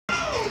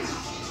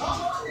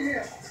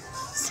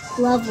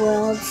Glove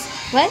World.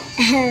 What?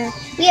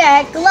 We are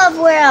at Glove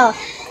World.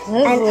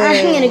 Glove And World.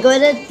 I'm going to go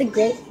to the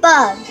Great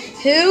Bug.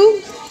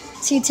 Who?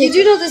 To You take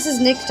do know this is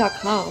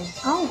Nick.com.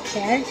 I don't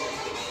care.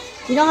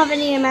 You don't have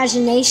any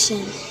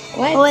imagination.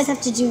 What? Always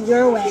have to do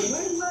your way.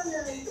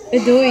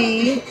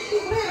 Adoy.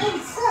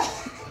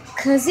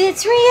 Cause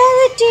it's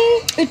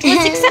reality. It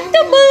was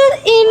acceptable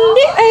in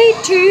the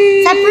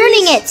 80s. Stop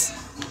ruining it.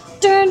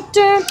 Dun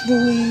dun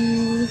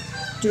boom.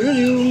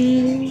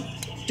 Doo-doo.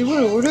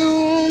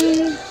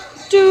 Doo-doo-doo.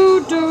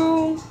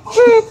 Doo-doo.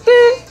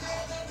 Boop-boop.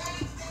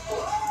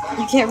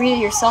 You can't read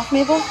it yourself,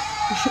 Mabel?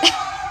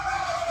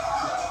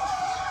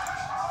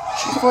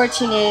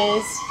 Fortune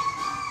is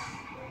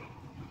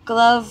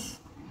gloves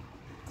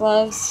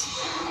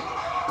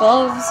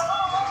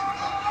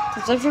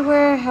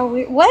everywhere. How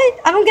weird. What?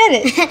 I don't get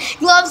it.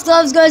 Gloves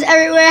goes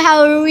everywhere.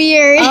 How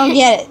weird. I don't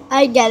get it.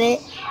 I get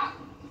it.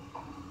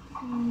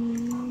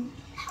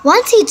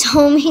 Once he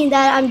told me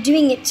that I'm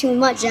doing it too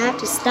much, I have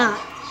to stop.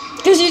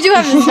 Because you do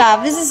have to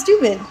stop. This is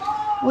stupid.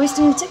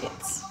 Wasting your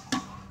tickets.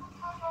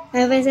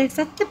 I was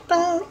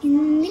acceptable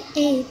in the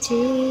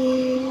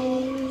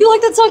 80s. You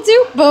like that song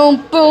too?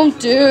 Boom, boom,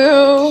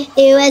 do.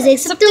 It was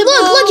acceptable.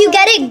 Look, you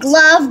get it?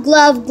 Glove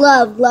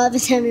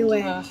is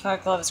everywhere. Oh,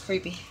 fuck, love is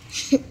creepy.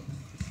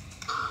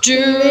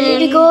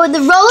 Ready to go on the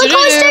roller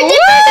coaster? Woo!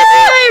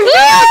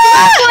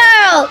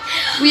 World.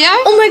 We are?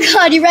 Oh my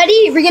god, you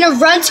ready? We're gonna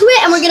run to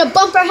it and we're gonna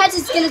bump our heads.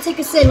 It's gonna take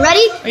us in.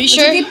 Ready? Are you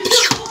sure? You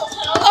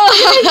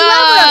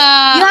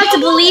have to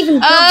believe in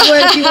Glove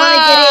World if you want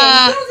to get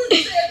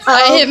in.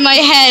 I hit my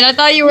head. I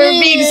thought you were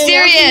being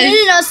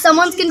serious. No,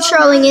 someone's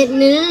controlling it.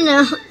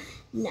 No.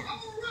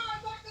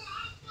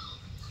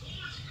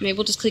 Maybe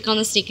we'll just click on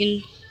the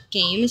stinking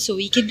game so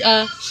we could,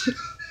 get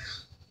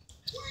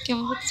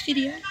on with this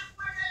video.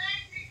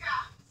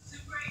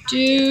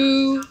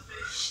 Do.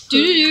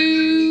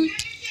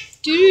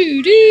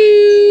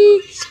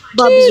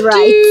 Bub's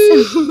right.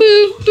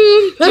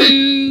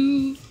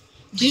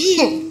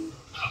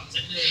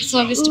 So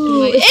I'm just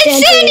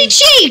it's Sandy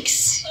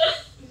Cheeks!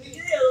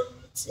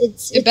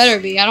 It better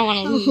be. I don't want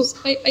to lose.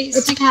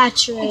 It's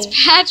Patrick. It's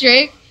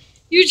Patrick.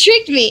 You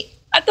tricked me.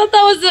 I thought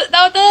that was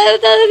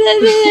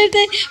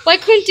why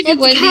couldn't it be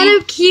Wendy? It's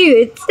kind of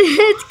cute.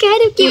 It's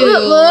kind of cute. Ew.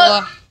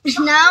 Look.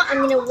 Now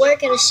I'm gonna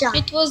work at a shop.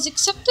 It was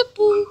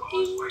acceptable.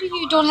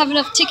 You don't have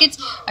enough tickets.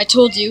 I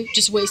told you,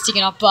 just wasting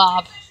it on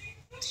Bob.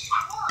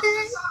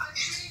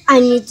 I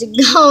need to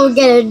go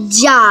get a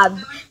job.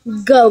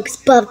 Go, 'cause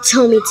Bob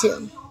told me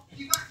to.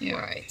 You're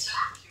right.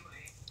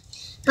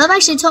 Bob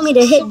actually told me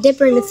to hit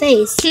Dipper in the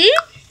face.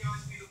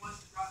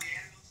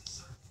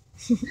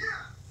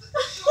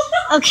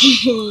 Okay.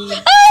 Oh,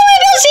 my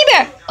little sea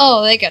bear!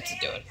 Oh, they got to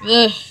do it.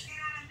 Ugh.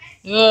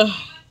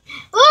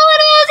 Oh,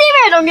 little sea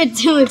bear! Don't get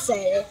too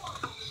excited.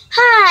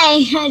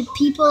 Hi,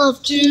 people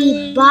of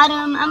Key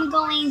Bottom. I'm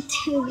going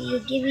to be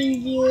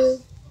giving you...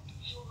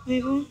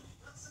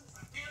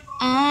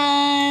 I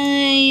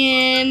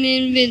am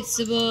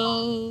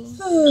invincible.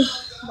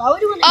 Why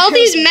would you want to All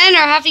these men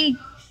are having...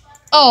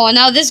 Oh, and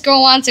now this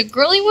girl wants a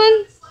girly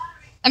one?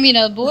 I mean,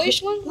 a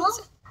boyish one?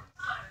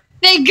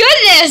 Thank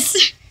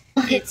goodness!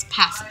 It's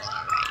passable,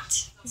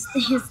 alright. This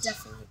thing is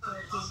definitely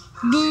broken.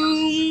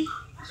 Boom.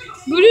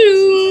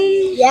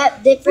 Boo-doo.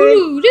 Yep, Dipper.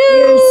 Boo-doo.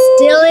 You're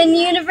still in the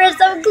universe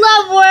of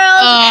Glove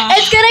World.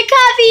 It's gonna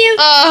copy you.